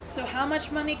So how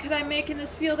much money could I make in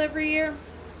this field every year?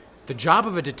 The job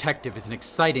of a detective is an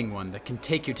exciting one that can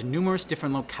take you to numerous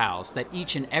different locales that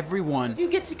each and every one... Do you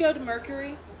get to go to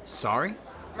Mercury? Sorry?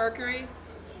 Mercury?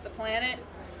 The planet?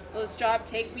 Will this job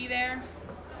take me there?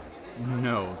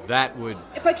 No, that would...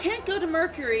 If I can't go to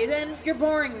Mercury, then you're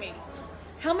boring me.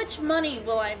 How much money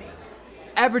will I make?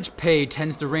 Average pay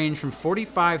tends to range from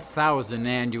 $45,000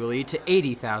 annually to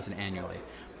 $80,000 annually.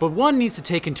 But one needs to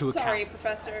take into account... Sorry,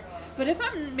 Professor, but if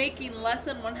I'm making less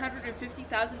than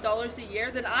 $150,000 a year,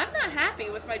 then I'm not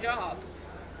happy with my job.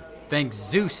 Thank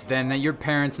Zeus, then, that your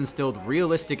parents instilled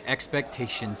realistic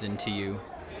expectations into you.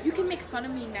 You can make fun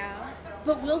of me now,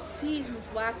 but we'll see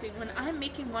who's laughing when I'm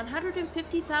making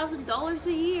 $150,000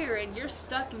 a year and you're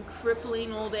stuck in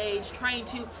crippling old age trying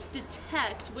to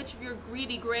detect which of your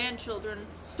greedy grandchildren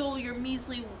stole your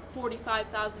measly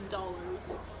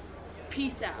 $45,000.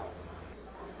 Peace out.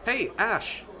 Hey,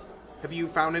 Ash! Have you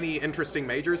found any interesting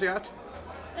majors yet?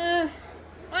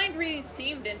 Mind reading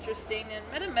seemed interesting,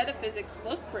 and metaphysics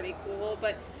looked pretty cool,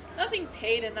 but nothing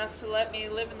paid enough to let me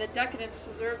live in the decadence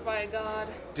deserved by a god.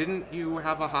 Didn't you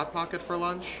have a Hot Pocket for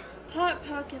lunch? Hot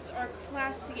Pockets are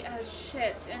classy as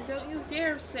shit, and don't you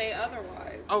dare say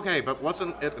otherwise. Okay, but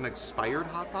wasn't it an expired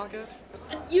Hot Pocket?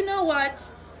 You know what?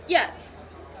 Yes,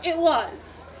 it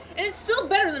was. And it's still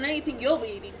better than anything you'll be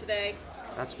eating today.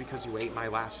 That's because you ate my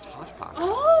last Hot Pocket.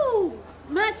 Oh!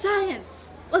 Mad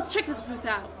Science! Let's check this booth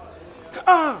out.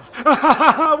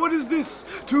 What is this?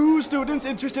 2 students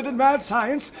interested in mad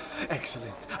science?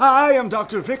 Excellent. I am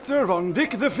Dr. Victor von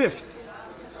Vick V.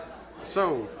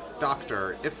 So,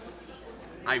 Doctor, if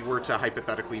I were to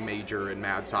hypothetically major in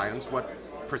mad science, what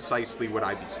precisely would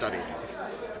I be studying?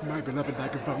 My beloved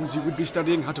bag of bones, you would be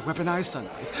studying how to weaponize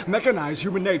sunlight, mechanize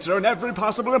human nature, and every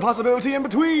possible impossibility in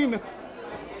between.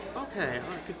 Okay,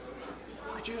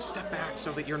 could you step back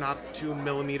so that you're not 2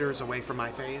 millimeters away from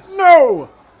my face? No!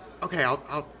 Okay,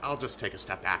 I'll just take a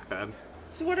step back then.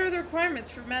 So what are the requirements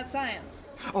for mad science?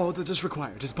 All that is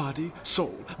required is body,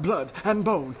 soul, blood, and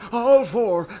bone. All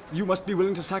 4 you must be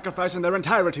willing to sacrifice in their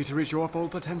entirety to reach your full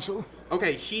potential.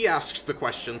 Okay, he asked the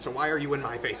question, so why are you in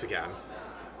my face again?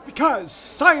 Because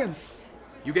science!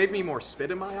 You gave me more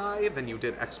spit in my eye than you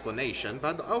did explanation,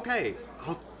 but okay,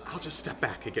 I'll just step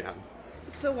back again.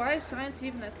 So why is science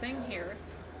even a thing here?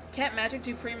 Can't magic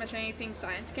do pretty much anything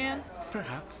science can?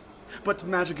 Perhaps. But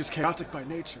magic is chaotic by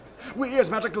nature. We as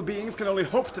magical beings can only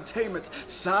hope to tame it.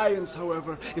 Science,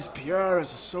 however, is pure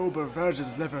as a sober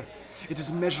virgin's liver. It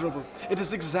is measurable. It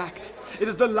is exact. It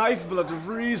is the lifeblood of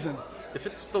reason. If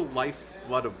it's the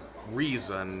lifeblood of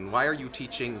reason, why are you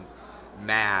teaching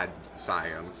mad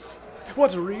science?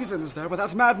 What reason is there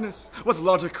without madness? What's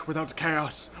logic without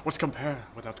chaos? What's compare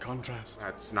without contrast?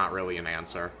 That's not really an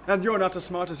answer. And you're not as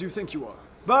smart as you think you are.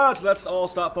 But let's all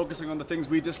stop focusing on the things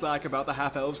we dislike about the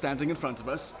half-elves standing in front of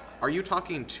us. Are you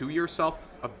talking to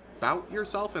yourself about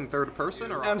yourself in third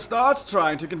person, or... And start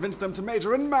trying to convince them to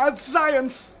major in mad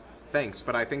science! Thanks,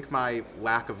 but I think my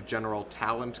lack of general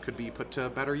talent could be put to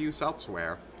better use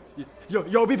elsewhere.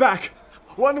 You'll be back!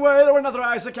 One way or another,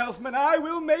 Isaac Elfman, I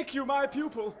will make you my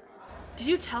pupil! Did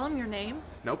you tell him your name?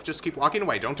 Nope, just keep walking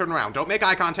away. Don't turn around. Don't make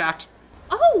eye contact.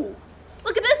 Oh!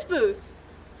 Look at this booth!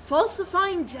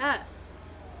 Falsifying death.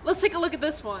 Let's take a look at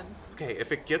this one. Okay,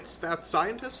 if it gets that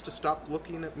scientist to stop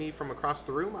looking at me from across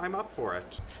the room, I'm up for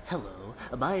it. Hello,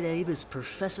 my name is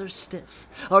Professor Stiff.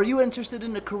 Are you interested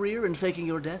in a career in faking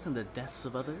your death and the deaths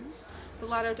of others? The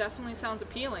latter definitely sounds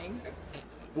appealing.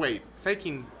 Wait,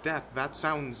 faking death, that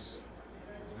sounds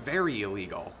very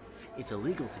illegal. It's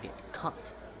illegal to get caught,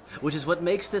 which is what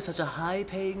makes this such a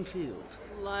high-paying field.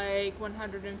 Like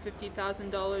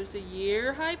 $150,000 a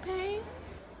year high pay?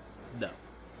 No.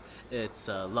 It's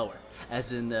lower,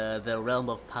 as in the realm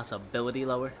of possibility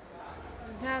lower.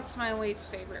 That's my least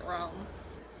favorite realm.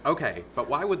 Okay, but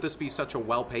why would this be such a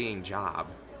well-paying job?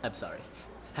 I'm sorry.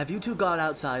 Have you two gone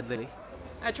outside, Lily?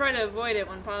 I try to avoid it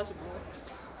when possible.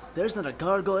 There's not a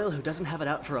gargoyle who doesn't have it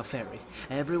out for a fairy.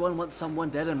 Everyone wants someone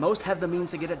dead, and most have the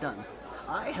means to get it done.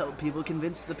 I help people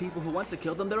convince the people who want to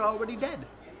kill them they're already dead.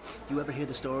 You ever hear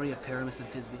the story of Paramus and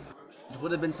Thisbe? It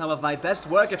would have been some of my best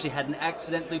work if she hadn't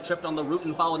accidentally tripped on the root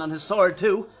and fallen on his sword,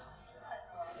 too.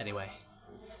 Anyway,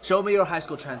 show me your high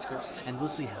school transcripts, and we'll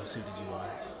see how suited you are.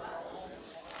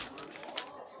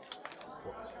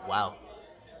 Wow.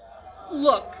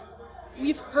 Look,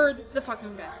 we've heard the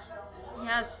fucking bet.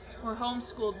 Yes, we're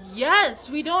homeschooled. Yes,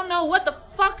 we don't know what the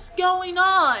fuck's going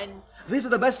on. These are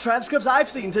the best transcripts I've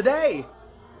seen today.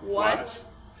 What?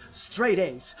 Straight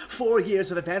A's, 4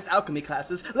 years of advanced alchemy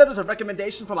classes, letters of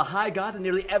recommendation from a high god in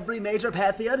nearly every major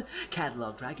pantheon,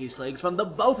 catalog drag slayings from the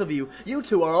both of you. You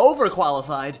two are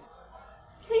overqualified.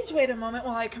 Please wait a moment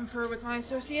while I confer with my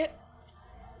associate.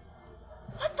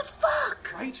 What the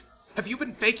fuck? Right? Have you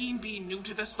been faking being new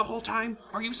to this the whole time?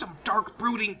 Are you some dark,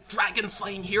 brooding,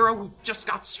 dragon-slaying hero who just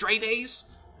got straight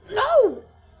A's? No!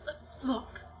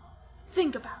 Look,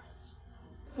 think about it.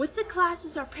 With the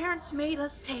classes our parents made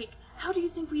us take, how do you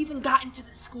think we even got into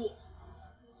this school?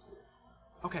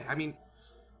 Okay, I mean,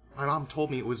 my mom told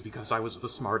me it was because I was the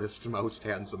smartest, most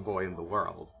handsome boy in the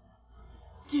world.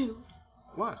 Dude,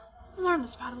 What? learn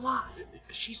this about a lot.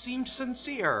 She seemed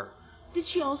sincere. Did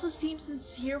she also seem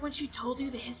sincere when she told you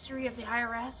the history of the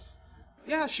IRS?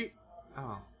 Yeah, she...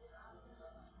 Oh.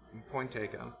 Point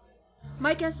taken.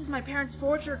 My guess is my parents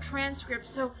forged her transcript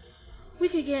so we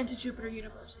could get into Jupiter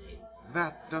University.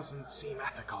 That doesn't seem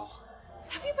ethical.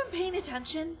 Have you been paying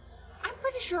attention? I'm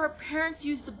pretty sure our parents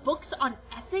used the books on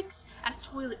ethics as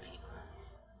toilet paper.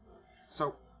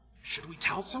 So, should we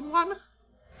tell someone?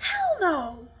 Hell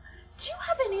no! Do you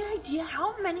have any idea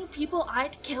how many people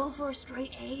I'd kill for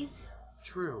straight A's?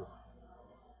 True.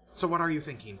 So what are you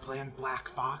thinking? Plan Black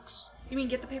Fox? You mean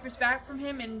get the papers back from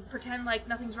him and pretend like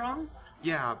nothing's wrong?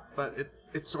 Yeah, but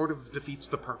it sort of defeats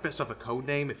the purpose of a code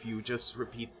name if you just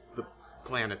repeat the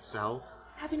plan itself.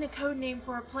 Having a code name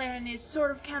for a plan is sort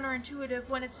of counterintuitive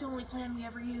when it's the only plan we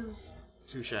ever use.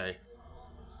 Touché.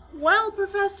 Well,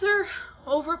 Professor,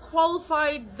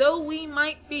 overqualified though we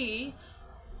might be...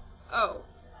 Oh,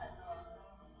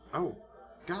 Oh,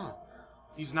 God.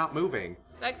 He's not moving.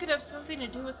 that could have something to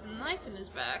do with the knife in his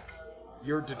back.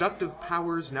 Your deductive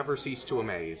powers never cease to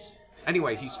amaze.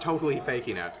 Anyway, he's totally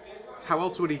faking it. How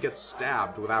else would he get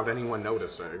stabbed without anyone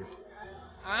noticing?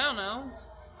 I don't know.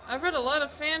 I've read a lot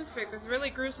of fanfic with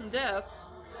really gruesome deaths.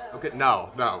 Okay,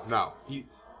 no.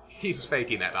 He's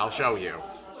faking it. I'll show you.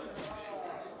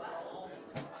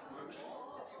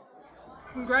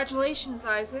 Congratulations,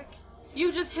 Isaac.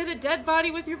 You just hit a dead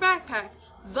body with your backpack,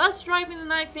 thus driving the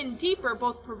knife in deeper,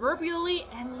 both proverbially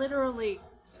and literally.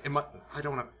 I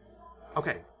don't know.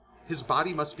 Okay, his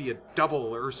body must be a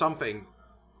double or something.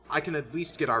 I can at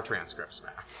least get our transcripts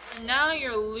back. And now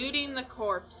you're looting the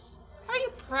corpse. Are you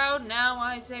proud now,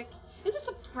 Isaac? Is this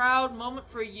a proud moment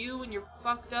for you and your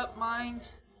fucked up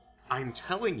mind? I'm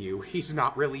telling you, he's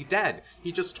not really dead.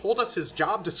 He just told us his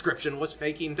job description was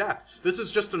faking death. This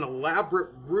is just an elaborate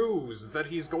ruse that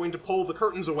he's going to pull the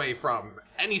curtains away from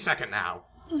any second now.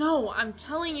 No, I'm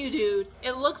telling you, dude.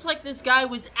 It looks like this guy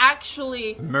was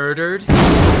actually... Murdered?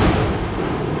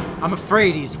 I'm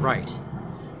afraid he's right.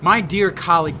 My dear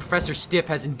colleague, Professor Stiff,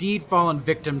 has indeed fallen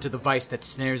victim to the vice that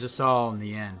snares us all in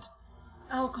the end.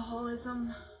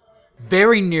 Alcoholism.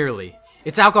 Very nearly.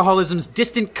 It's alcoholism's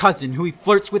distant cousin who he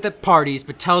flirts with at parties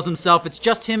but tells himself it's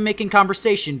just him making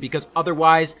conversation because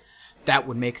otherwise that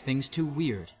would make things too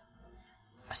weird.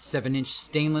 A 7-inch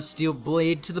stainless steel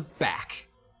blade to the back.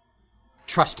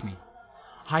 Trust me,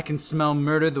 I can smell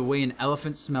murder the way an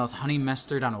elephant smells honey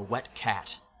mustard on a wet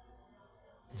cat.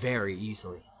 Very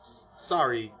easily.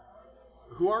 Sorry,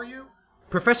 who are you?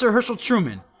 Professor Herschel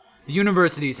Truman, the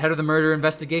university's head of the murder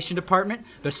investigation department,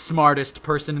 the smartest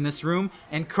person in this room,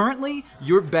 and currently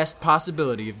your best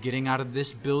possibility of getting out of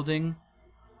this building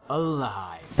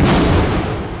alive.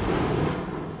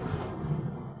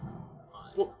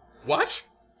 What?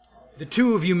 The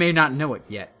two of you may not know it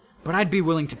yet, but I'd be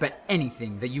willing to bet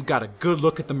anything that you got a good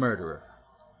look at the murderer.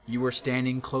 You were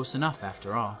standing close enough,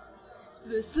 after all.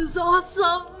 This is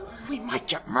awesome! We might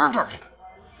get murdered.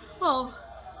 Well,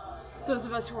 those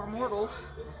of us who are mortal.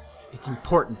 It's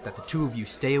important that the two of you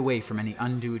stay away from any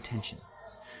undue attention.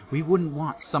 We wouldn't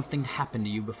want something to happen to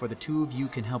you before the two of you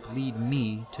can help lead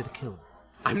me to the killer.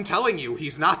 I'm telling you,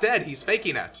 he's not dead. He's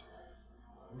faking it.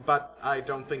 But I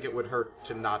don't think it would hurt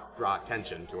to not draw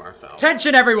attention to ourselves.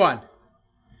 Attention, everyone!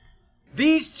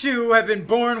 These two have been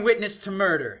born witness to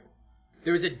murder.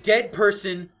 There is a dead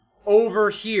person over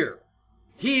here.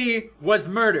 He was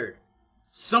murdered.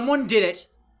 Someone did it,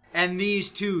 and these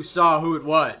two saw who it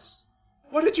was.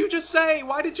 What did you just say?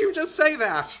 Why did you just say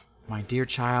that? My dear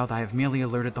child, I have merely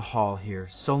alerted the hall here.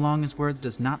 So long as word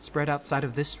does not spread outside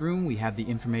of this room, we have the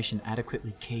information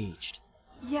adequately caged.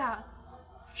 Yeah.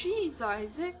 Jeez,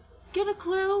 Isaac. Get a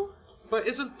clue? But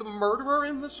isn't the murderer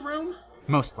in this room?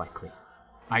 Most likely.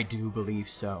 I do believe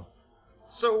so.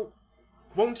 So,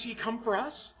 won't he come for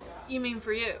us? You mean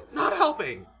for you? Not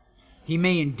helping. He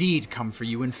may indeed come for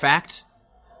you. In fact,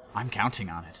 I'm counting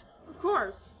on it. Of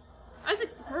course.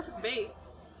 Isaac's the perfect bait.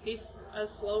 He's a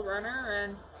slow runner,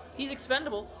 and he's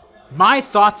expendable. My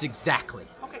thoughts exactly.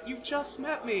 Okay, you just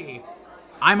met me.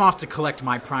 I'm off to collect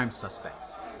my prime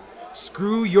suspects.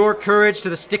 Screw your courage to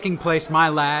the sticking place, my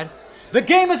lad. The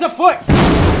game is afoot!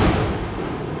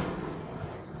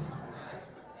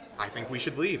 I think we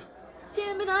should leave.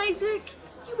 Damn it, Isaac.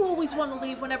 You always want to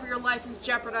leave whenever your life is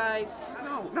jeopardized.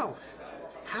 No.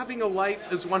 Having a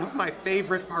life is one of my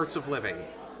favorite parts of living.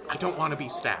 I don't want to be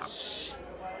stabbed.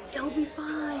 It'll be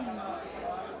fine.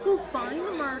 We'll find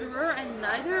the murderer, and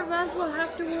neither of us will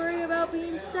have to worry about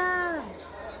being stabbed.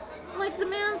 Like the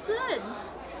man said,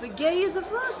 the gay is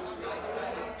afoot.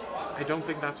 I don't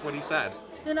think that's what he said.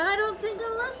 And I don't think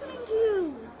I'm listening to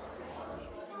you.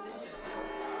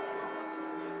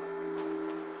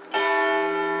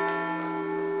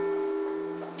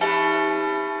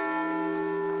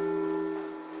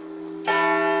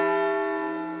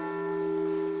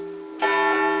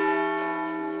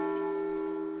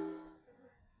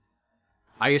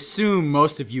 I assume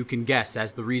most of you can guess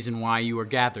as the reason why you are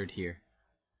gathered here.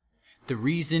 The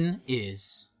reason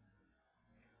is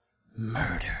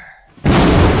murder.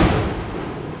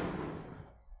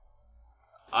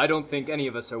 I don't think any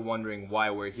of us are wondering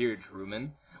why we're here,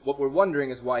 Truman. What we're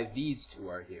wondering is why these two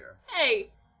are here. Hey,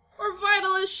 we're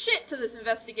vital as shit to this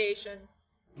investigation.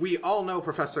 We all know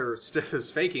Professor Stiff is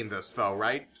faking this, though,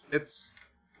 right? It's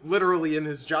literally in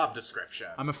his job description.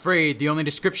 I'm afraid the only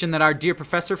description that our dear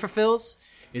professor fulfills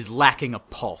is lacking a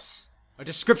pulse. A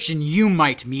description you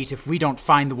might meet if we don't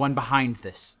find the one behind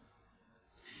this.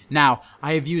 Now,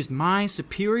 I have used my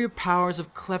superior powers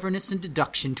of cleverness and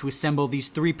deduction to assemble these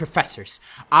three professors,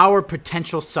 our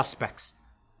potential suspects.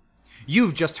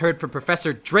 You've just heard from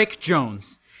Professor Drake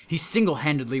Jones. He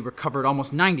single-handedly recovered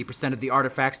almost 90% of the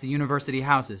artifacts the university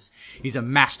houses. He's a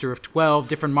master of 12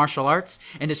 different martial arts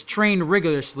and is trained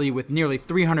rigorously with nearly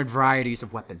 300 varieties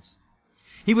of weapons.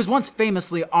 He was once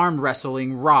famously arm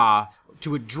wrestling Ra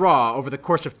to a draw over the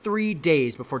course of 3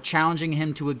 days before challenging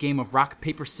him to a game of rock,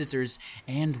 paper, scissors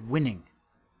and winning.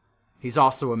 He's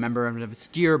also a member of an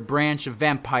obscure branch of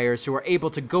vampires who are able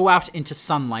to go out into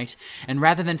sunlight and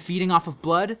rather than feeding off of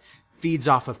blood, feeds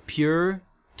off of pure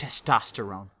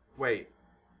testosterone. Wait,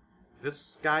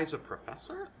 this guy's a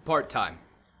professor? Part-time.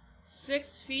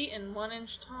 6 feet and 1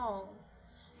 inch tall.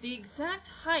 The exact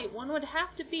height one would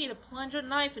have to be to plunge a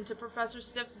knife into Professor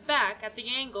Stiff's back at the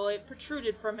angle it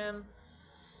protruded from him.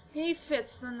 He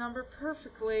fits the number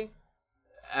perfectly.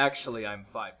 Actually, I'm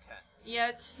 5'10".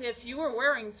 Yet, if you were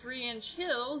wearing 3-inch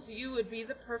heels, you would be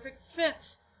the perfect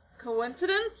fit.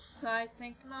 Coincidence? I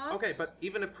think not. Okay, but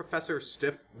even if Professor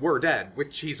Stiff were dead,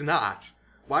 which he's not,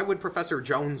 why would Professor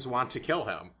Jones want to kill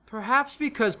him? Perhaps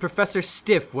because Professor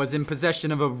Stiff was in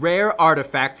possession of a rare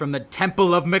artifact from the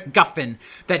Temple of MacGuffin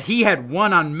that he had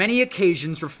on many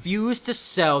occasions refused to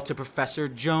sell to Professor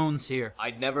Jones here.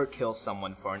 I'd never kill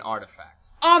someone for an artifact.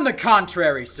 On the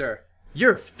contrary, sir.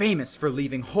 You're famous for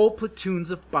leaving whole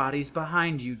platoons of bodies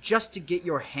behind you just to get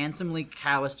your handsomely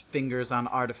calloused fingers on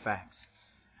artifacts.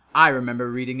 I remember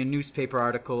reading a newspaper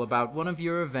article about one of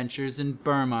your adventures in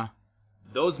Burma.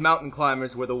 Those mountain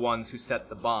climbers were the ones who set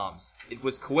the bombs. It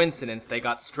was coincidence they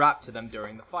got strapped to them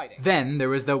during the fighting. Then there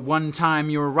was the one time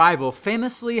your rival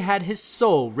famously had his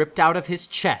soul ripped out of his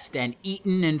chest and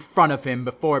eaten in front of him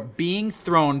before being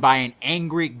thrown by an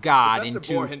angry god Professor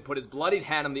Borhin put his bloodied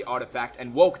hand on the artifact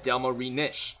and woke Delma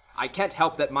Renish. I can't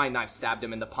help that my knife stabbed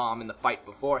him in the palm in the fight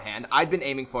beforehand. I'd been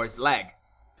aiming for his leg.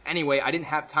 Anyway, I didn't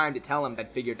have time to tell him I'd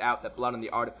figured out that blood on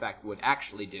the artifact would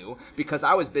actually do, because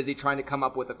I was busy trying to come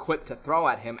up with a quip to throw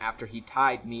at him after he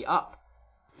tied me up.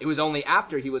 It was only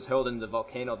after he was hurled into the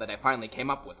volcano that I finally came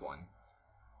up with one.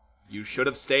 You should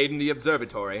have stayed in the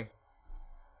observatory.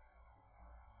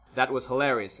 That was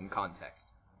hilarious in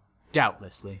context.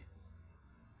 Doubtlessly.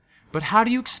 But how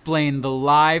do you explain the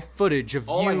live footage of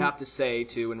All you... I have to say,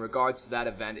 too, in regards to that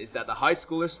event is that the high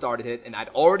schooler started it, and I'd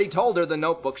already told her the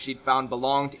notebook she'd found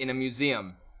belonged in a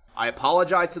museum. I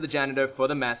apologized to the janitor for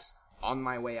the mess on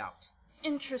my way out.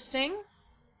 Interesting.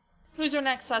 Who's your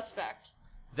next suspect?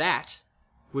 That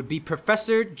would be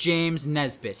Professor James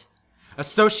Nesbitt,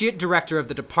 Associate Director of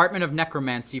the Department of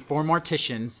Necromancy for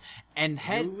Morticians, and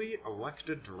head... Newly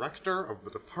elected Director of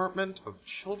the Department of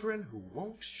Children Who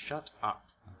Won't Shut Up.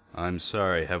 I'm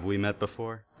sorry, have we met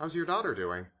before? How's your daughter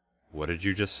doing? What did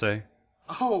you just say?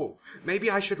 Oh,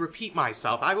 maybe I should repeat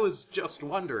myself. I was just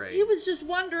wondering. He was just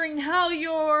wondering how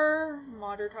your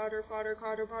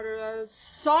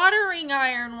soldering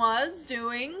iron was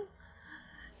doing.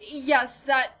 Yes,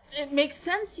 that it makes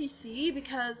sense, you see,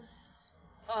 because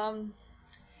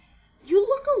you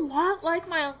look a lot like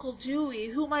my Uncle Dewey,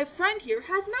 who my friend here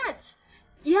has met.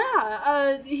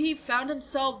 Yeah, he found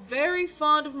himself very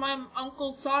fond of my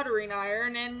uncle's soldering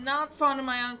iron and not fond of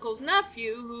my uncle's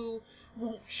nephew, who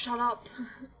won't shut up.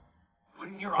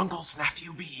 Wouldn't your uncle's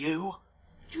nephew be you?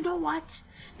 You know what?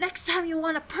 Next time you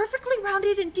want a perfectly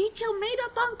rounded and detailed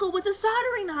made-up uncle with a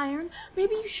soldering iron,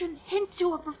 maybe you should hint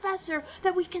to a professor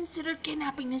that we considered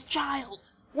kidnapping his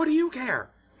child. What do you care?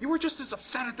 You were just as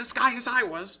upset at this guy as I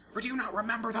was, or do you not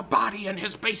remember the body in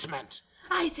his basement?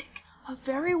 Isaac, a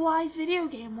very wise video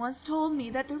game once told me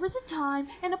that there was a time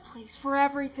and a place for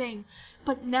everything.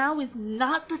 But now is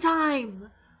not the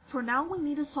time. For now, we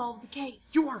need to solve the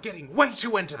case. You are getting way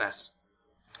too into this.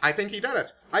 I think he did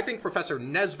it. I think Professor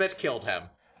Nesbit killed him.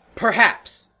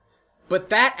 Perhaps. But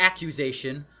that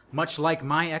accusation, much like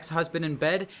my ex-husband in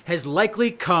bed, has likely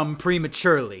come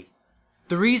prematurely.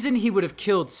 The reason he would have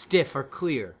killed Stiff are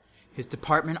clear. His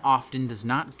department often does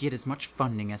not get as much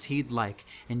funding as he'd like,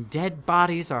 and dead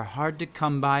bodies are hard to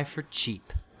come by for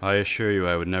cheap. I assure you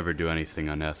I would never do anything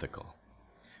unethical.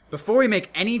 Before we make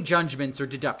any judgments or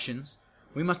deductions,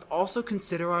 we must also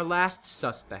consider our last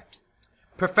suspect,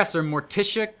 Professor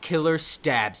Morticia Killer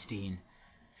Stabstein.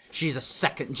 She's a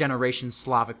second-generation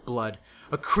Slavic blood,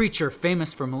 a creature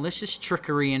famous for malicious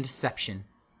trickery and deception.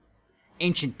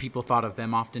 Ancient people thought of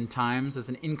them oftentimes as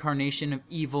an incarnation of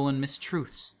evil and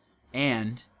mistruths,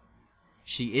 and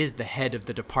she is the head of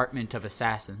the Department of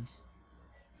Assassins.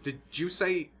 Did you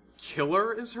say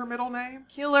Killer is her middle name?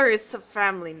 Killer is a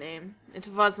family name. It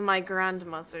was my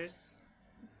grandmother's.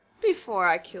 Before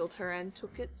I killed her and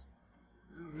took it.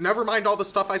 Never mind all the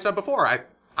stuff I said before.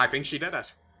 I think she did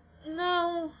it.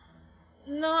 No,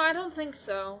 I don't think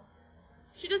so.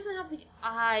 She doesn't have the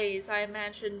eyes I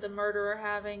imagined the murderer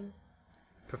having.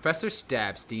 Professor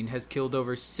Stabstein has killed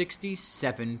over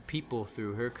 67 people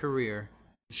through her career.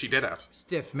 She did it.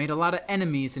 Stiff made a lot of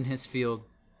enemies in his field,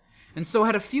 and so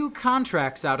had a few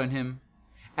contracts out on him,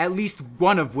 at least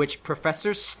one of which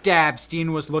Professor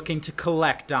Stabstein was looking to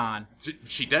collect on.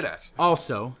 She did it.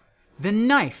 Also, the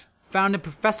knife found in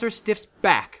Professor Stiff's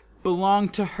back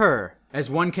belonged to her. As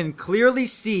one can clearly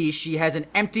see, she has an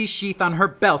empty sheath on her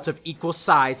belt of equal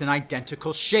size and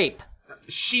identical shape.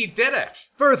 She did it.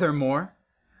 Furthermore,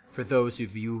 for those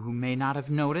of you who may not have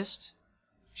noticed,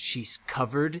 she's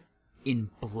covered in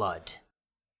blood.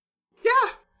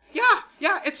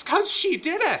 Yeah, it's 'cause she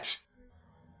did it.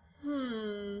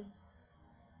 I'm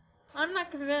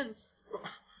not convinced.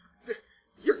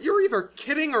 You're either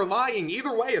kidding or lying.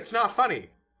 Either way, it's not funny.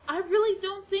 I really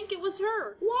don't think it was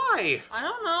her. Why? I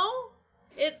don't know.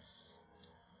 It's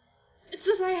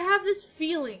just I have this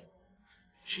feeling.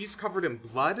 She's covered in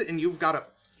blood and you've got a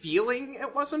feeling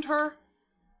it wasn't her?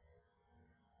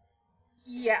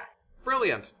 Yeah.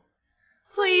 Brilliant.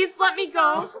 Please let me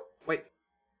go. Wait.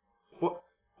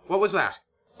 What was that?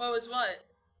 What was what?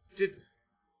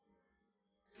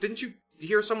 Didn't you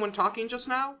hear someone talking just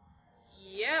now?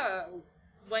 Yeah,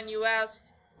 when you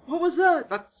asked, what was that?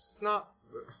 That's not...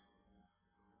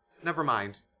 Never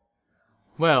mind.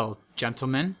 Well,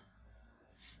 gentlemen,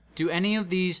 do any of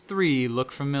these three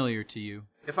look familiar to you?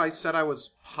 If I said I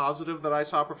was positive that I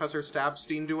saw Professor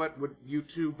Stabstein do it, would you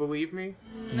two believe me?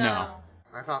 No.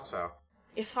 I thought so.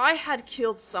 If I had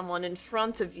killed someone in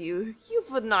front of you, you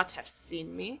would not have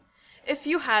seen me. If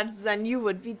you had, then you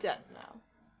would be dead now.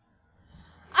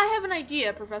 I have an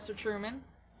idea, Professor Truman.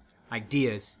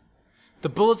 Ideas. The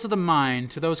bullets of the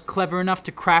mind, to those clever enough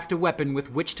to craft a weapon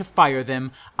with which to fire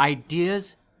them,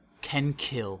 ideas can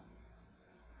kill.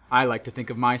 I like to think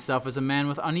of myself as a man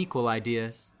with unequal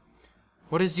ideas.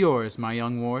 What is yours, my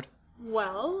young ward?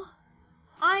 Well,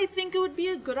 I think it would be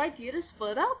a good idea to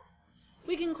split up.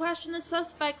 We can question the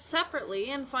suspects separately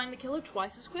and find the killer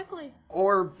twice as quickly.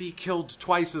 Or be killed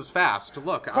twice as fast.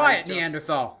 Look, Quiet,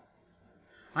 Neanderthal!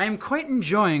 I am quite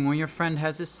enjoying where your friend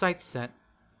has his sights set.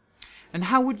 And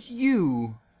how would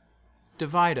you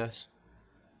divide us?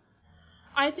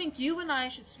 I think you and I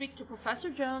should speak to Professor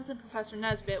Jones and Professor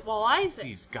Nesbit, while Isaac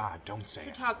Please, God, don't say should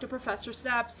it. talk to Professor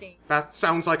Stabstein. That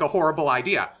sounds like a horrible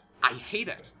idea. I hate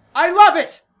it. I love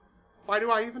it! Why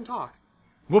do I even talk?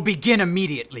 We'll begin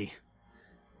immediately.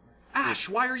 Ash,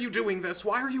 why are you doing this?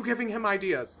 Why are you giving him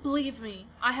ideas? Believe me,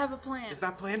 I have a plan. Is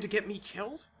that plan to get me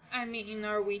killed? I mean,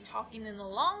 are we talking in the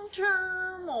long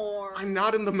term, or... I'm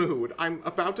not in the mood. I'm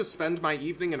about to spend my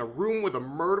evening in a room with a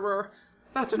murderer.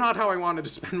 That's not how I wanted to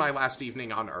spend my last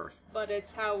evening on Earth. But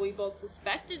it's how we both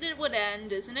suspected it would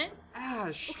end, isn't it?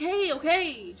 Ash.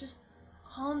 Okay, just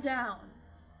calm down.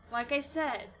 Like I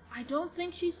said, I don't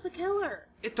think she's the killer.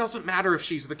 It doesn't matter if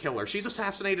she's the killer. She's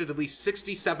assassinated at least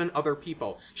 67 other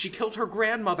people. She killed her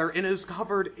grandmother and is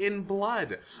covered in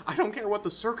blood. I don't care what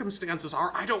the circumstances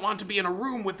are. I don't want to be in a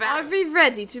room with that. Are we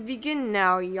ready to begin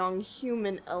now, young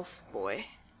human elf boy?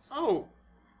 Oh.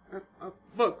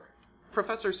 Look,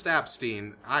 Professor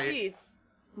Stabstein, Please.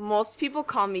 Most people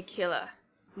call me Killer.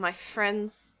 My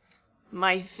friends,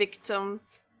 my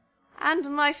victims, and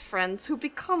my friends who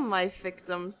become my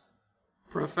victims.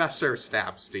 Professor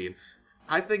Stabstein,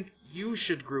 I think you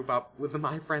should group up with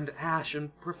my friend Ash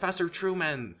and Professor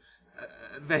Truman.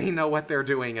 They know what they're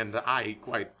doing, and I,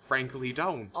 quite frankly,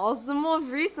 don't. All the more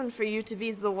reason for you to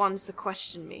be the one to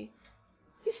question me.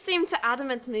 You seem to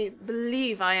adamantly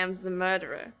believe I am the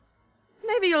murderer.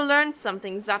 Maybe you'll learn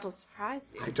something that'll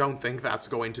surprise you. I don't think that's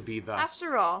going to be the...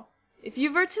 After all, if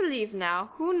you were to leave now,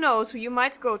 who knows who you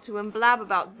might go to and blab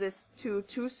about this to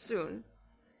too soon.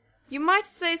 You might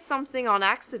say something on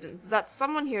accident that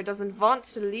someone here doesn't want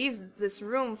to leave this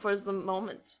room for the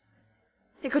moment.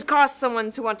 It could cause someone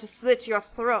to want to slit your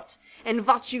throat and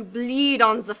watch you bleed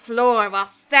on the floor while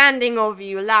standing over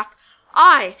you laugh,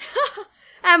 I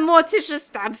am Morticia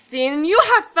Stabstein, and you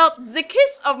have felt the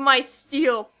kiss of my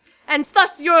steel, and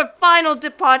thus your final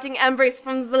departing embrace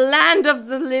from the land of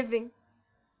the living.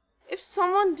 If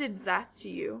someone did that to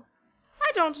you,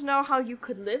 I don't know how you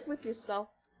could live with yourself.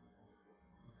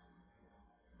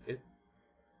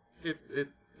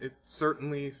 It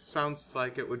certainly sounds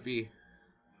like it would be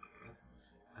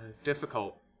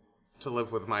difficult to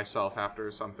live with myself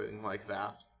after something like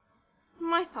that.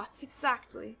 My thoughts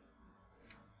exactly.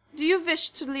 Do you wish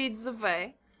to lead the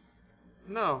way?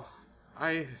 No,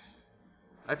 I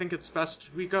think it's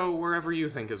best we go wherever you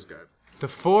think is good. The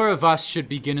four of us should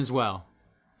begin as well.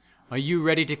 Are you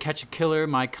ready to catch a killer,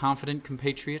 my confident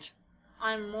compatriot?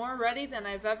 I'm more ready than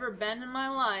I've ever been in my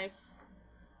life.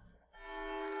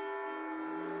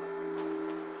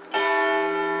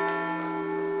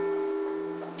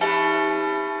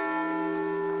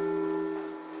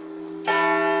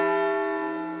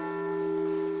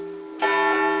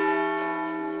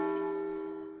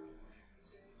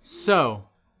 So,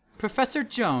 Professor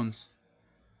Jones,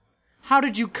 how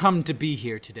did you come to be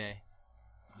here today?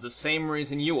 The same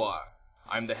reason you are.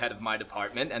 I'm the head of my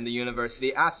department, and the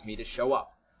university asked me to show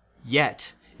up.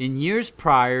 Yet, in years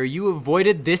prior, you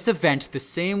avoided this event the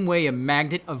same way a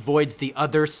magnet avoids the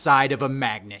other side of a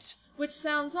magnet. Which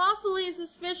sounds awfully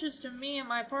suspicious to me and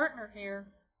my partner here.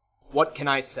 What can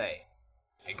I say?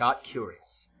 I got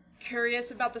curious. Curious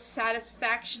about the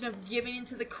satisfaction of giving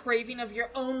into the craving of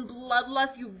your own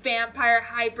bloodlust, you vampire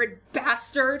hybrid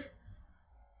bastard?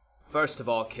 First of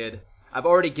all, kid, I've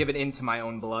already given in to my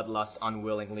own bloodlust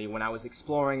unwillingly when I was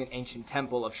exploring an ancient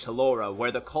temple of Shalora,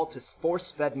 where the cultists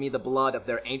force-fed me the blood of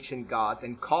their ancient gods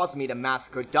and caused me to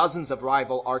massacre dozens of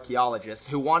rival archaeologists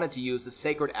who wanted to use the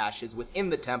sacred ashes within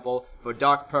the temple for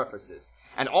dark purposes.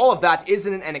 And all of that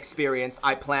isn't an experience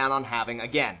I plan on having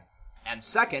again. And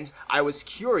second, I was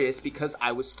curious because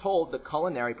I was told the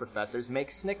culinary professors make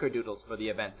snickerdoodles for the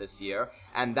event this year,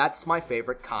 and that's my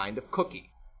favorite kind of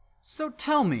cookie. So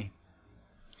tell me,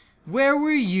 where were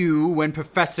you when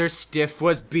Professor Stiff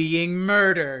was being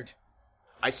murdered?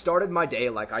 I started my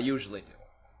day like I usually do.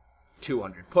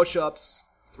 200 push-ups,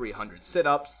 300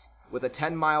 sit-ups, with a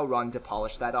 10-mile run to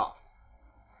polish that off.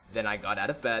 Then I got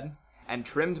out of bed and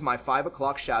trimmed my 5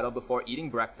 o'clock shadow before eating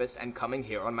breakfast and coming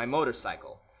here on my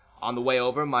motorcycle. On the way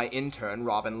over, my intern,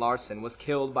 Robin Larson, was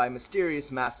killed by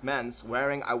mysterious masked men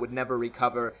swearing I would never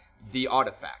recover the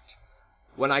artifact.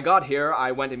 When I got here,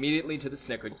 I went immediately to the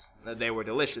Snickers. They were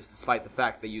delicious despite the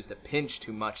fact they used a pinch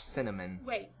too much cinnamon.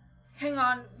 Wait, hang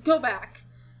on, go back.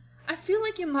 I feel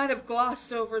like you might have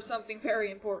glossed over something very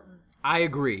important. I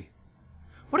agree.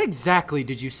 What exactly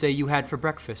did you say you had for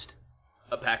breakfast?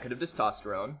 A packet of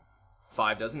testosterone,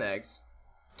 5 dozen eggs,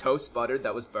 toast buttered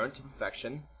that was burnt to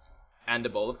perfection, and a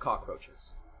bowl of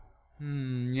cockroaches.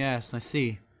 Yes, I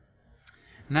see.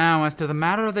 Now, as to the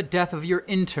matter of the death of your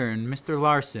intern, Mr.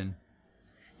 Larson.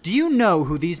 Do you know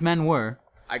who these men were?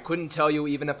 I couldn't tell you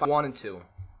even if I wanted to.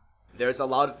 There's a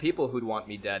lot of people who'd want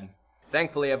me dead.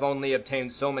 Thankfully, I've only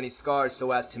obtained so many scars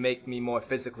so as to make me more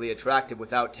physically attractive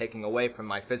without taking away from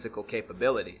my physical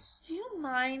capabilities. Do you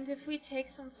mind if we take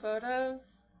some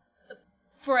photos?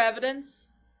 For evidence?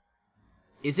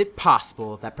 Is it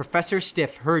possible that Professor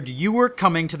Stiff heard you were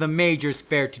coming to the Majors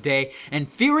Fair today and,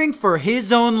 fearing for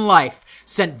his own life,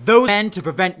 sent those men to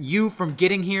prevent you from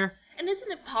getting here? And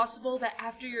isn't it possible that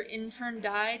after your intern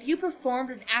died, you performed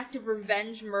an act of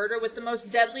revenge murder with the most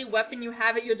deadly weapon you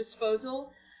have at your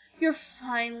disposal? Your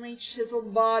finely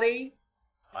chiseled body?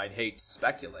 I'd hate to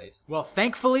speculate. Well,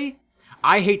 thankfully,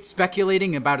 I hate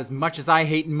speculating about as much as I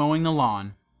hate mowing the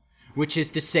lawn. Which is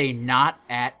to say, not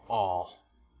at all.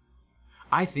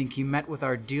 I think you met with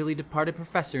our dearly departed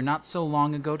professor not so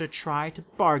long ago to try to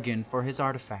bargain for his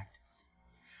artifact.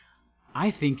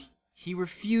 I think he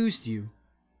refused you,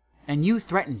 and you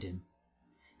threatened him.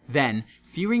 Then,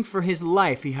 fearing for his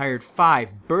life, he hired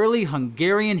 5 burly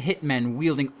Hungarian hitmen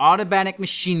wielding automatic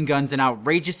machine guns and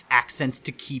outrageous accents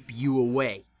to keep you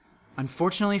away.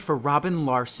 Unfortunately for Robin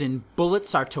Larson,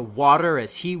 bullets are to water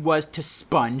as he was to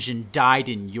sponge and died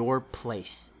in your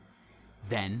place.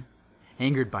 Then,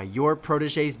 Angered by your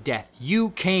protege's death, you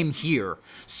came here,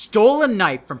 stole a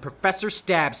knife from Professor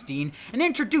Stabstein, and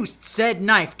introduced said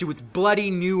knife to its bloody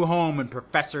new home in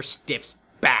Professor Stiff's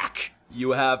back.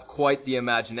 You have quite the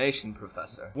imagination,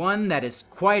 Professor. One that is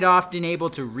quite often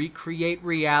able to recreate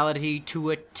reality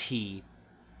to a T,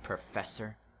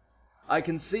 Professor. I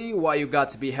can see why you got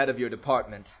to be head of your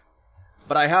department.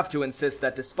 But I have to insist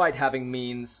that despite having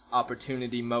means,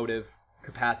 opportunity, motive,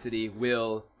 capacity,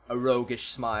 will, a roguish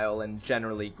smile, and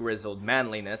generally grizzled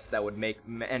manliness that would make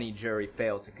any jury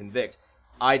fail to convict,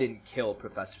 I didn't kill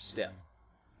Professor Stiff.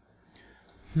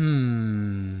 I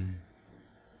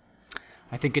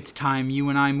think it's time you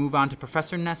and I move on to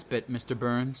Professor Nesbit, Mr.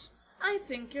 Burns. I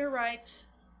think you're right.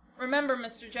 Remember,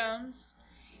 Mr. Jones,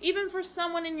 even for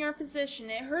someone in your position,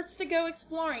 it hurts to go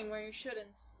exploring where you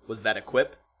shouldn't. Was that a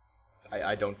quip?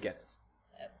 I don't get it.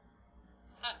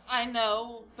 I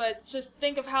know, but just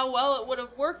think of how well it would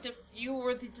have worked if you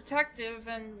were the detective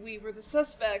and we were the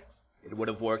suspects. It would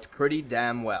have worked pretty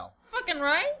damn well. Fucking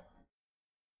right?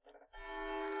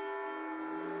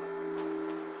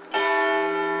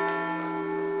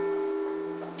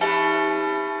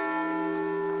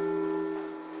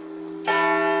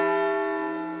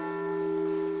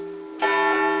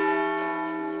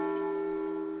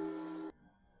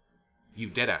 You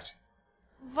did it.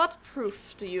 What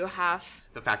proof do you have?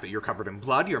 The fact that you're covered in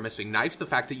blood, you're missing knife, the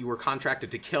fact that you were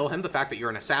contracted to kill him, the fact that you're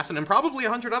an assassin, and probably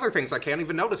 100 other things I can't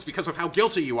even notice because of how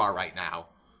guilty you are right now.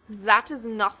 That is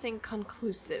nothing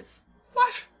conclusive.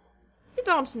 What? You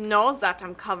don't know that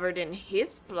I'm covered in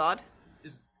his blood.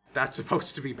 Is that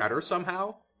supposed to be better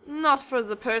somehow? Not for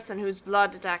the person whose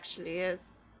blood it actually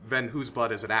is. Then whose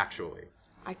blood is it actually?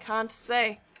 I can't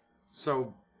say.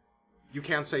 So, you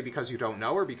can't say because you don't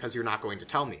know or because you're not going to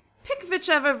tell me? Pick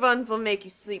whichever one will make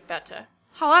you sleep better.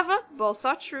 However, both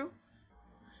are true.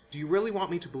 Do you really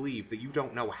want me to believe that you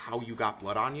don't know how you got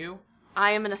blood on you? I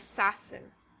am an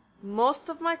assassin. Most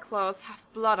of my clothes have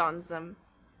blood on them.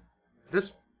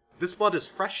 This blood is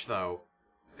fresh, though.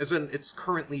 As in, it's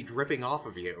currently dripping off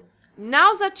of you.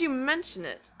 Now that you mention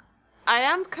it, I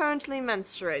am currently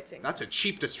menstruating. That's a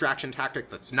cheap distraction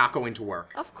tactic that's not going to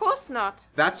work. Of course not.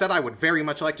 That said, I would very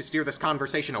much like to steer this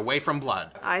conversation away from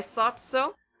blood. I thought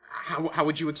so. How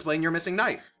would you explain your missing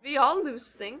knife? We all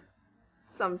lose things.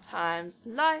 Sometimes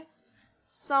life,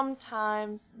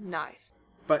 sometimes knife.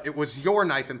 But it was your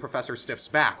knife in Professor Stiff's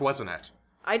back, wasn't it?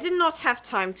 I did not have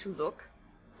time to look.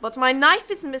 But my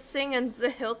knife is missing and the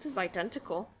hilt is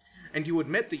identical. And you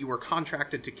admit that you were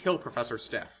contracted to kill Professor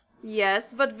Stiff.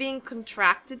 Yes, but being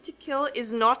contracted to kill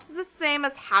is not the same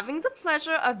as having the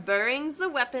pleasure of burying the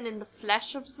weapon in the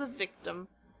flesh of the victim.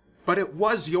 But it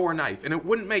was your knife, and it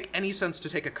wouldn't make any sense to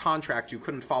take a contract you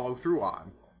couldn't follow through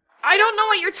on. I don't know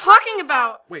what you're talking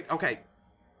about! Wait, okay.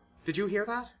 Did you hear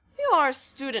that? You are a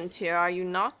student here, are you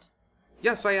not?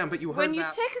 Yes, I am, but you heard that... When you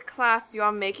take a class, you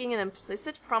are making an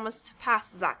implicit promise to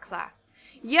pass that class.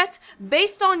 Yet,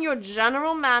 based on your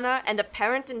general manner and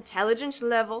apparent intelligence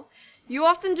level, you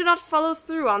often do not follow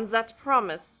through on that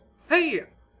promise. Hey!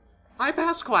 I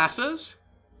pass classes!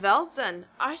 Well then,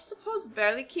 I suppose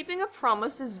barely keeping a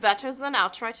promise is better than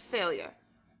outright failure.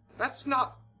 That's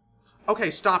not...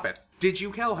 Okay, stop it. Did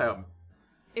you kill him?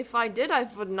 If I did, I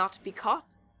would not be caught.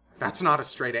 That's not a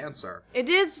straight answer. It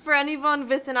is for anyone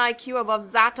with an IQ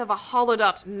above that of a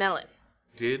hollowed-out melon.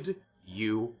 Did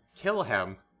you kill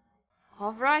him?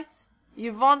 All right.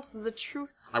 You want the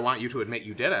truth. I want you to admit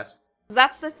you did it.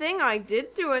 That's the thing, I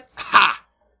did do it. Ha!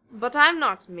 But I'm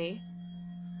not me.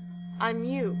 I'm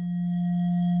you.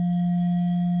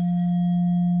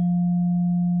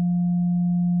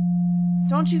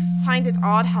 Don't you find it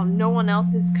odd how no one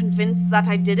else is convinced that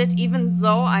I did it, even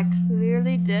though I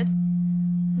clearly did?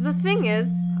 The thing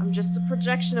is, I'm just a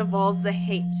projection of all the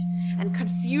hate and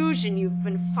confusion you've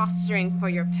been fostering for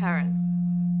your parents.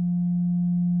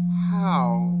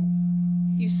 How?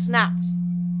 You snapped.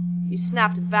 You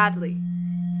snapped badly.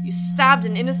 You stabbed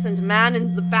an innocent man in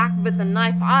the back with a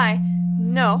knife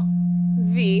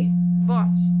we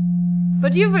bought.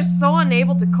 But you were so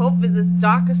unable to cope with this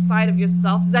darker side of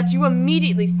yourself that you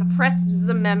immediately suppressed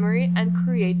the memory and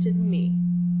created me.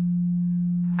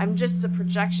 I'm just a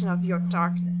projection of your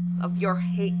darkness, of your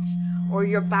hate, or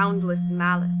your boundless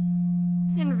malice.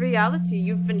 In reality,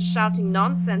 you've been shouting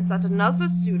nonsense at another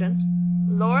student,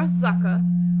 Laura Zucker,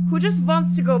 who just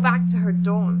wants to go back to her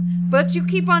dorm, but you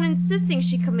keep on insisting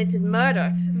she committed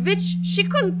murder, which she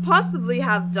couldn't possibly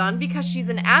have done because she's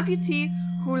an amputee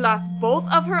who lost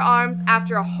both of her arms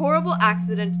after a horrible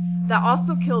accident that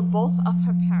also killed both of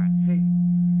her parents. Hey,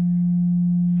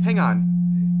 hang on.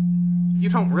 You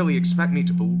don't really expect me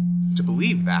to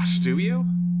believe that, do you?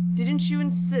 Didn't you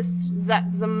insist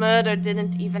that the murder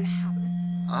didn't even happen?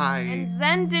 And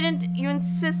then didn't you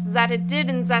insist that it did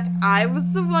and that I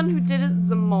was the one who did it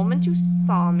the moment you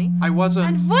saw me? I wasn't.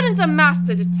 And wouldn't a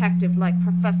master detective like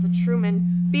Professor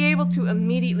Truman be able to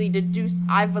immediately deduce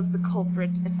I was the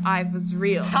culprit if I was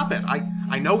real? Stop it.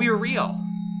 I know you're real.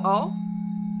 Oh?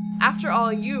 After all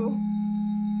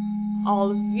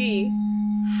we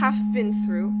have been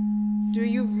through, do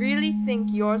you really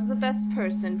think you're the best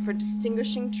person for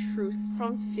distinguishing truth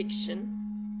from fiction?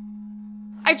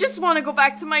 I just want to go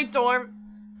back to my dorm.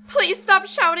 Please stop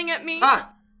shouting at me.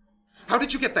 Ah! How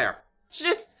did you get there?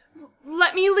 Just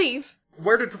let me leave.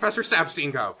 Where did Professor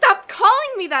Stabstein go? Stop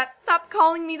calling me that! Stop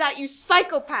calling me that, you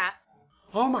psychopath!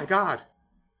 Oh my god.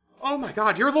 Oh my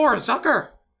god, you're Laura Zucker!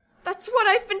 That's what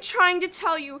I've been trying to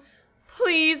tell you.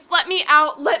 Please, let me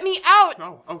out! Let me out!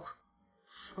 No,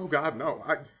 oh god, no.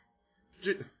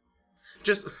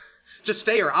 Just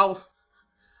stay here.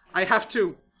 I have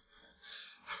to.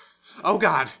 Oh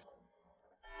god.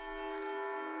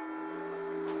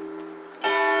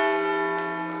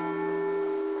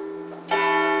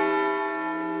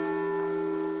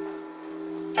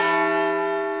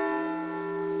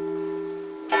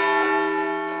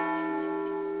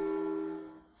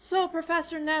 So,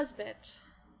 Professor Nesbit,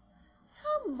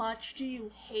 how much do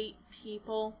you hate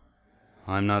people?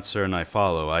 I'm not certain I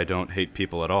follow. I don't hate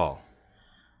people at all.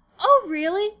 Oh,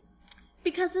 really?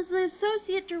 Because as the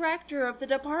Associate Director of the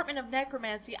Department of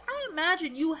Necromancy, I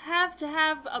imagine you have to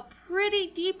have a pretty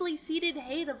deeply seated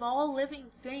hate of all living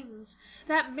things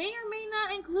that may or may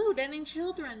not include any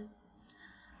children.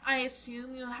 I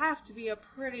assume you have to be a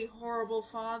pretty horrible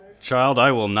father. Child,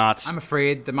 I will not. I'm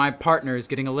afraid that my partner is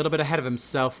getting a little bit ahead of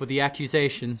himself with the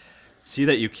accusations. See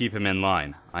that you keep him in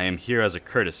line. I am here as a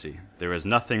courtesy. There is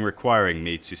nothing requiring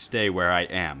me to stay where I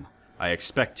am. I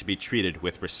expect to be treated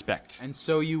with respect. And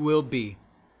so you will be.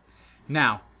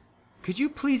 Now, could you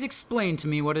please explain to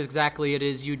me what exactly it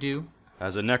is you do?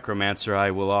 As a necromancer, I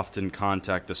will often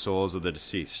contact the souls of the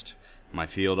deceased. My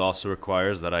field also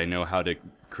requires that I know how to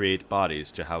create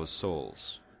bodies to house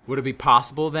souls. Would it be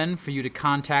possible, then, for you to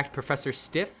contact Professor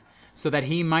Stiff so that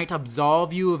he might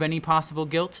absolve you of any possible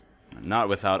guilt? Not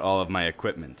without all of my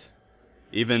equipment.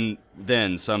 Even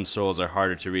then, some souls are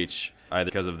harder to reach, either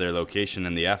because of their location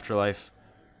in the afterlife,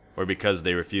 or because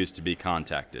they refuse to be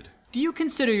contacted. Do you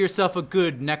consider yourself a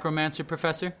good necromancer,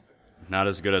 Professor? Not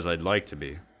as good as I'd like to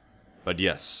be. But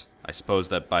yes, I suppose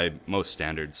that by most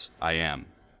standards, I am.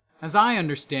 As I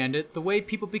understand it, the way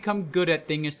people become good at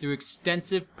things is through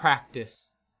extensive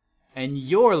practice. And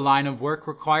your line of work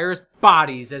requires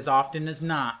bodies as often as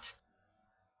not.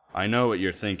 I know what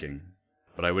you're thinking,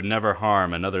 but I would never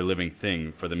harm another living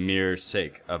thing for the mere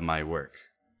sake of my work.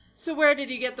 So where did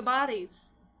you get the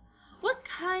bodies? What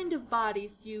kind of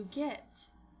bodies do you get?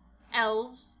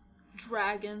 Elves,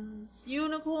 dragons,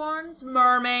 unicorns,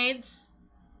 mermaids,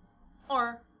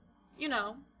 or,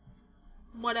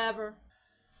 whatever.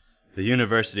 The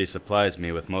university supplies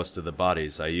me with most of the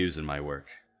bodies I use in my work.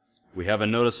 We have a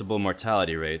noticeable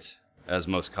mortality rate, as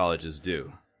most colleges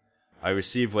do. I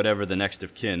receive whatever the next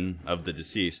of kin of the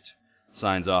deceased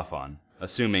signs off on,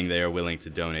 assuming they are willing to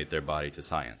donate their body to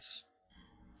science.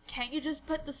 Can't you just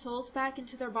put the souls back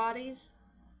into their bodies?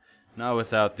 Not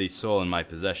without the soul in my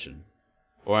possession,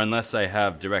 or unless I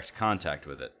have direct contact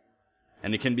with it.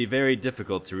 And it can be very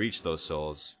difficult to reach those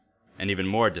souls, and even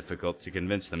more difficult to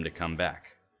convince them to come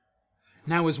back.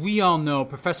 Now, as we all know,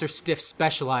 Professor Stiff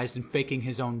specialized in faking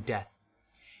his own death.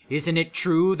 Isn't it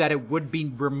true that it would be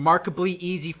remarkably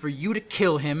easy for you to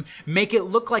kill him, make it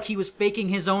look like he was faking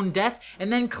his own death,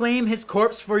 and then claim his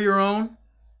corpse for your own?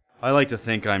 I like to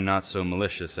think I'm not so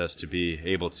malicious as to be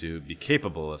able to be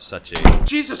capable of such a...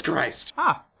 Jesus Christ!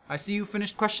 Ah, I see you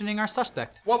finished questioning our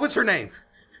suspect. What was her name?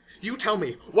 You tell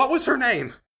me, what was her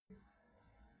name?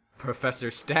 Professor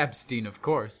Stabstein, of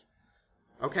course.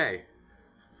 Okay,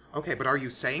 but are you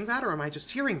saying that, or am I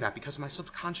just hearing that because my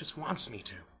subconscious wants me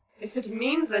to? If it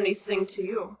means anything to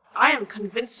you, I am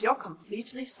convinced you're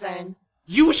completely sane.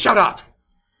 You shut up!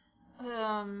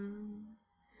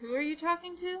 Who are you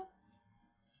talking to?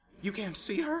 You can't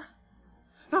see her?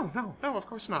 No, of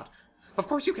course not. Of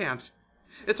course you can't.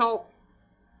 It's all...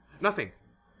 nothing.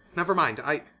 Never mind,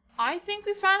 I think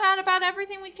we found out about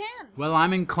everything we can. Well,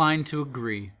 I'm inclined to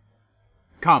agree.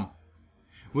 Come.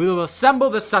 We will assemble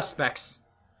the suspects.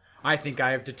 I think I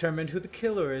have determined who the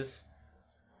killer is.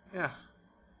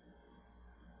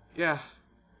 Yeah,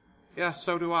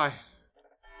 so do I.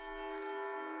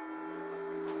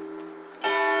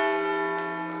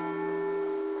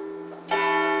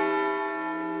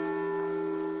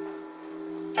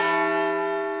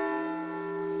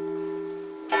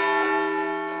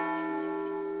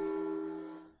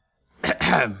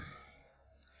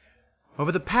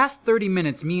 Over the past 30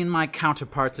 minutes, me and my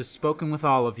counterparts have spoken with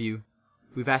all of you.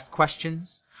 We've asked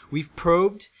questions, we've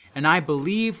probed, and I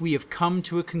believe we have come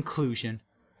to a conclusion.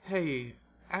 Hey,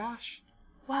 Ash?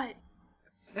 What?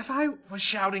 If I was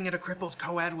shouting at a crippled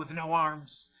co-ed with no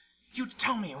arms, you'd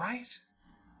tell me, right?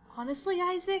 Honestly,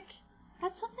 Isaac,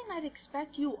 that's something I'd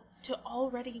expect you to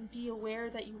already be aware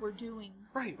that you were doing.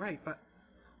 Right, but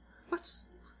let's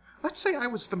say I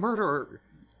was the murderer.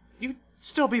 You'd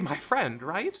still be my friend,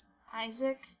 right?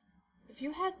 Isaac, if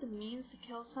you had the means to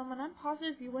kill someone, I'm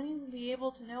positive you wouldn't even be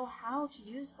able to know how to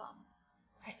use them.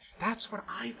 Hey, that's what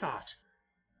I thought.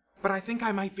 But I think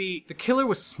I might be... The killer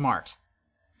was smart.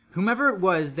 Whomever it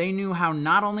was, they knew how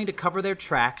not only to cover their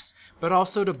tracks, but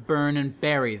also to burn and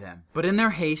bury them. But in their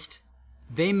haste,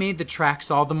 they made the tracks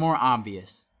all the more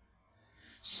obvious.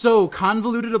 So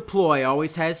convoluted a ploy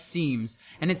always has seams,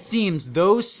 and it seems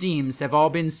those seams have all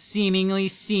been seemingly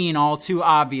seen all too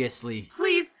obviously.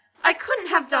 Please, I couldn't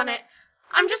have done it.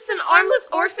 I'm just an armless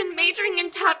orphan majoring in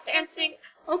tap dancing.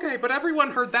 Okay, but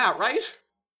everyone heard that, right?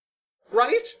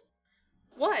 Right?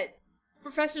 What?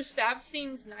 Professor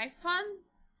Stabstein's knife pun?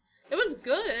 It was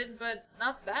good, but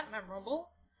not that memorable.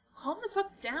 Calm the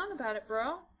fuck down about it,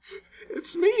 bro.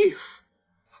 It's me.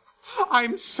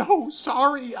 I'm so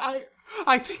sorry.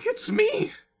 I think it's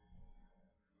me.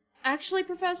 Actually,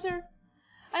 Professor,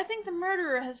 I think the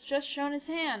murderer has just shown his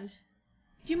hand.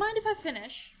 Do you mind if I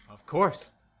finish? Of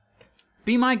course.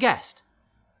 Be my guest.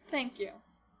 Thank you.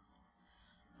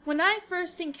 When I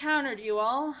first encountered you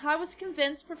all, I was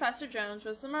convinced Professor Jones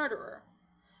was the murderer.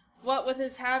 What with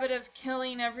his habit of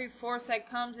killing every force that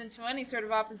comes into any sort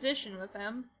of opposition with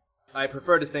him. I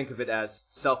prefer to think of it as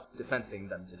self-defensing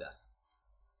them to death.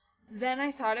 Then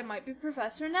I thought it might be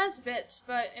Professor Nesbit,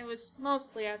 but it was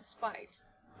mostly out of spite.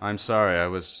 I'm sorry, I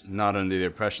was not under the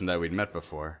impression that we'd met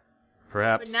before.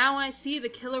 Perhaps... But now I see the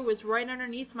killer was right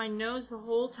underneath my nose the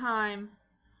whole time.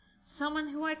 Someone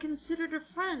who I considered a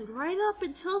friend right up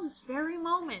until this very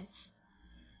moment.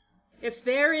 If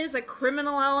there is a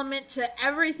criminal element to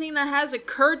everything that has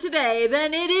occurred today,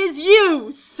 then it is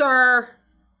you, sir!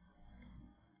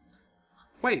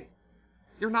 Wait,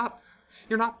 you're not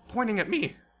pointing at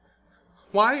me.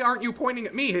 Why aren't you pointing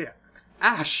at me?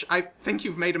 Ash, I think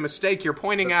you've made a mistake. You're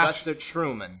pointing at... Professor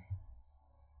Truman.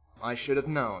 I should have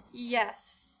known.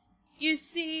 Yes. You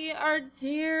see, our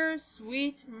dear,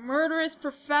 sweet, murderous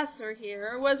professor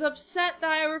here was upset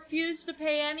that I refused to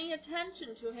pay any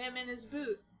attention to him in his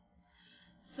booth.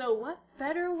 So what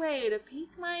better way to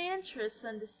pique my interest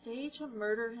than to stage a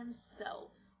murder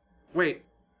himself? Wait,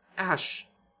 Ash,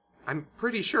 I'm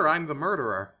pretty sure I'm the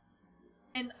murderer.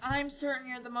 And I'm certain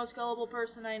you're the most gullible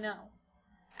person I know.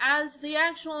 As the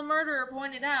actual murderer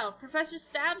pointed out, Professor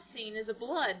Stabstein is a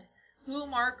blood,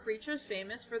 whom are creatures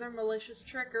famous for their malicious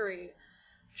trickery.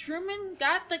 Truman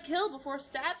got the kill before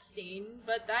Stabstein,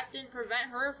 but that didn't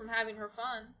prevent her from having her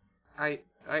fun.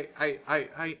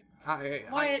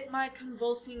 Quiet, my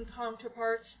convulsing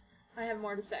counterpart. I have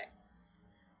more to say.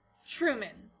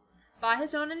 Truman, by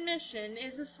his own admission,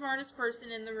 is the smartest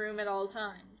person in the room at all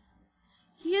times.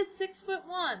 He is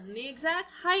 6'1", the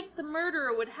exact height the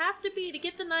murderer would have to be to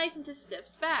get the knife into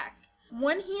Stiff's back.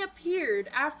 When he appeared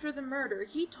after the murder,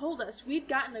 he told us we'd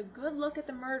gotten a good look at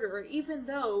the murderer, even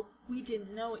though we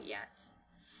didn't know it yet.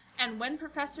 And when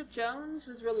Professor Jones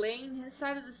was relaying his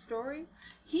side of the story,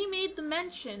 he made the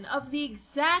mention of the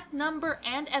exact number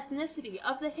and ethnicity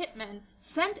of the hitmen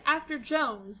sent after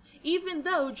Jones, even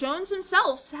though Jones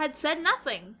himself had said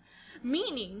nothing.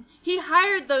 Meaning, he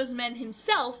hired those men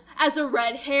himself as a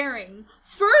red herring.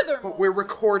 Furthermore... But we're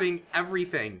recording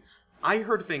everything. I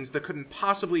heard things that couldn't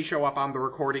possibly show up on the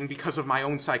recording because of my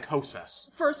own psychosis.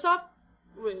 First off,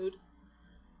 rude.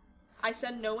 I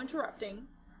said no interrupting.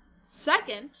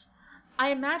 Second, I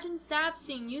imagine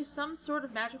Stabstein used some sort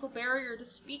of magical barrier to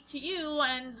speak to you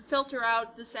and filter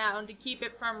out the sound to keep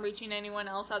it from reaching anyone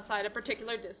else outside a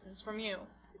particular distance from you.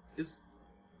 Is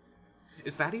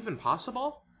that even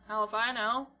possible? Hell if I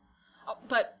know. Oh,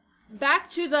 but back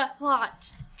to the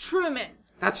plot. Truman.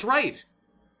 That's right!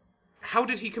 How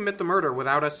did he commit the murder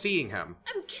without us seeing him?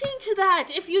 I'm getting to that,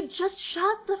 if you just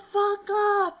shut the fuck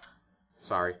up!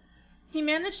 Sorry. He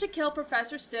managed to kill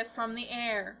Professor Stiff from the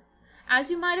air. As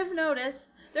you might have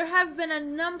noticed, there have been a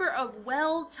number of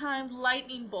well-timed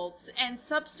lightning bolts and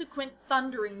subsequent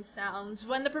thundering sounds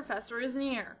when the professor is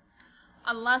near.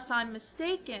 Unless I'm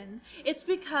mistaken, it's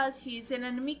because he's an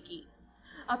Anemiki,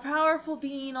 a powerful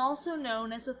being also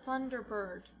known as a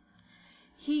Thunderbird.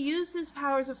 He used his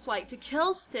powers of flight to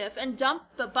kill Stiff and dump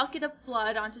the bucket of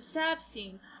blood onto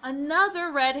Stabstein,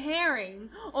 another red herring,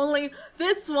 only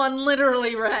this one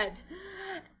literally red.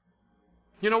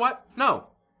 You know what? No.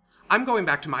 I'm going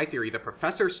back to my theory that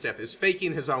Professor Stiff is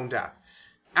faking his own death.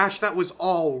 Ash, that was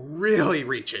all really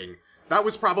reaching. That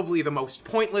was probably the most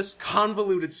pointless,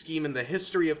 convoluted scheme in the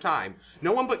history of time.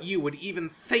 No one but you would even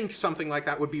think something like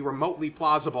that would be remotely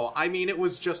plausible. I mean, it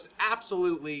was just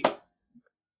absolutely...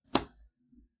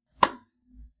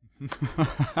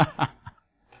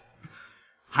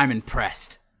 I'm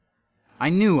impressed. I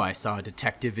knew I saw a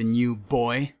detective in you,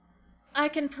 boy. I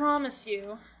can promise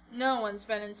you, no one's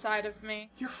been inside of me.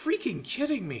 You're freaking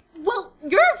kidding me. Well,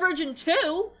 you're a virgin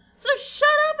too, so shut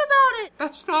up about it!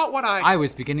 That's not what I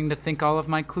was beginning to think all of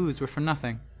my clues were for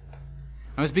nothing.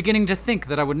 I was beginning to think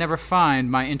that I would never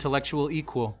find my intellectual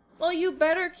equal. Well, you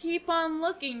better keep on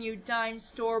looking, you dime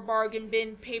store bargain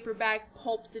bin paperback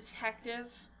pulp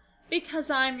detective. Because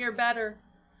I'm your better.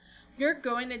 You're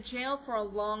going to jail for a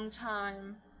long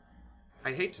time.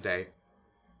 I hate today.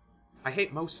 I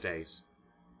hate most days.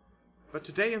 But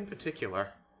today in particular.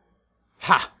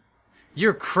 Ha!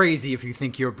 You're crazy if you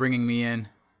think you're bringing me in.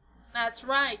 That's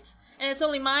right. And it's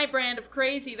only my brand of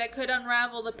crazy that could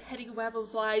unravel the petty web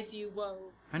of lies you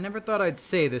wove. I never thought I'd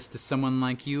say this to someone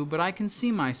like you, but I can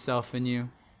see myself in you.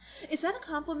 Is that a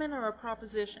compliment or a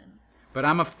proposition? But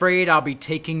I'm afraid I'll be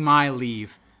taking my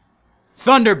leave.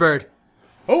 Thunderbird,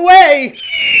 away!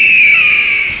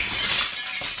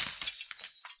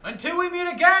 Until we meet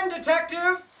again,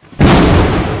 detective!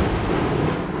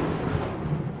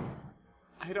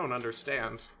 I don't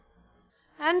understand.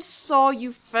 And so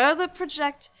you further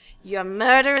project your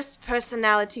murderous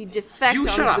personality defect You on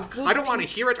shut the up! good I don't want to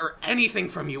hear it or anything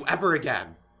from you ever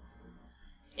again.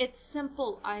 It's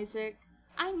simple, Isaac.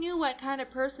 I knew what kind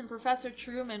of person Professor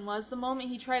Truman was the moment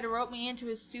he tried to rope me into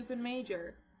his stupid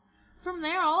major. From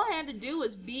there, all I had to do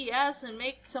was BS and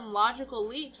make some logical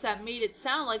leaps that made it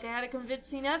sound like I had a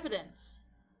convincing evidence.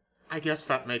 I guess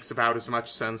that makes about as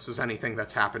much sense as anything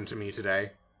that's happened to me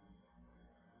today.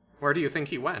 Where do you think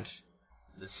he went?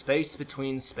 The space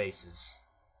between spaces.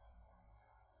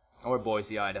 Or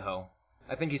Boise, Idaho.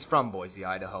 I think he's from Boise,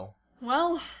 Idaho.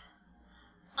 Well,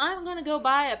 I'm gonna go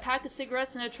buy a pack of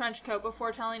cigarettes and a trench coat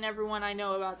before telling everyone I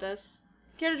know about this.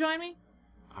 Care to join me?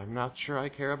 I'm not sure I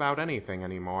care about anything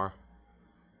anymore.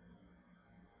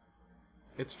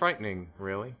 It's frightening,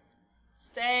 really.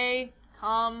 Stay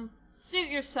calm. Suit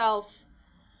yourself.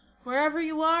 Wherever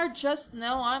you are, just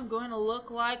know I'm going to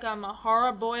look like I'm a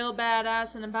horror boil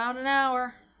badass in about an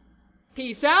hour.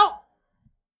 Peace out!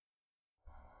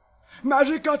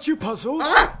 Magic got you puzzled?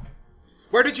 Ah!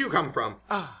 Where did you come from?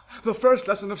 The first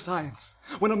lesson of science.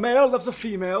 When a male loves a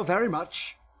female very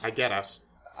much. I get it.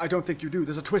 I don't think you do.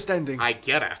 There's a twist ending. I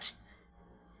get it.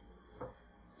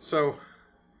 So,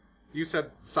 you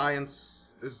said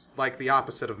science is like the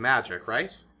opposite of magic,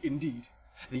 right? Indeed.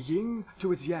 The yin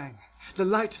to its yang. The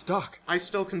light is dark. I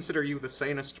still consider you the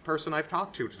sanest person I've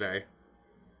talked to today.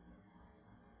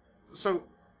 So,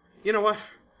 you know what?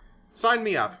 Sign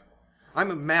me up. I'm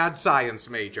a mad science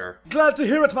major. Glad to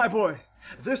hear it, my boy.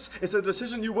 This is a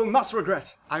decision you will not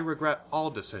regret. I regret all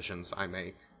decisions I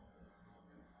make.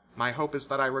 My hope is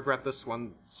that I regret this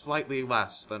one slightly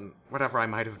less than whatever I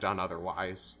might have done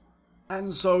otherwise.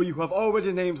 And so you have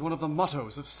already named one of the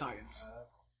mottos of science.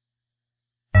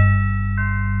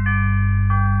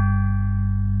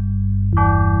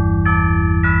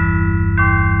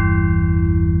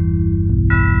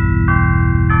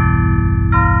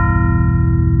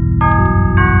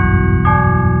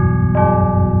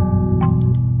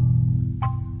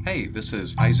 Hey, this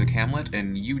is Isaac Hamlet,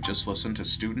 and you just listened to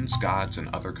Students, Gods, and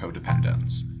Other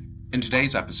Codependents. In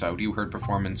today's episode, you heard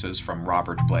performances from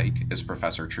Robert Blake as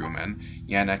Professor Truman,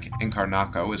 Yannick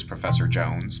Incarnaco as Professor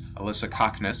Jones, Alyssa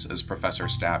Cockness as Professor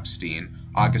Stabstein,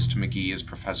 August McGee as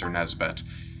Professor Nesbitt,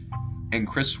 and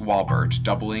Chris Walbert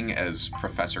doubling as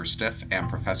Professor Stiff and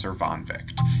Professor Von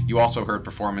Vicht. You also heard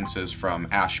performances from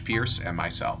Ash Pierce and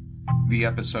myself. The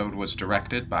episode was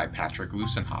directed by Patrick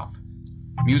Lusenhoff.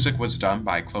 Music was done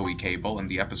by Chloe Cable, and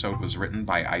the episode was written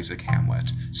by Isaac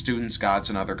Hamlet. Students, Gods,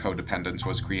 and Other Codependents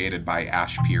was created by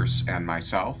Ash Pierce and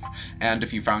myself. And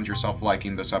if you found yourself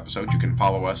liking this episode, you can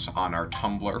follow us on our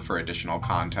Tumblr for additional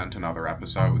content and other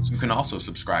episodes. You can also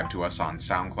subscribe to us on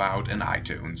SoundCloud and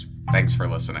iTunes. Thanks for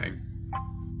listening.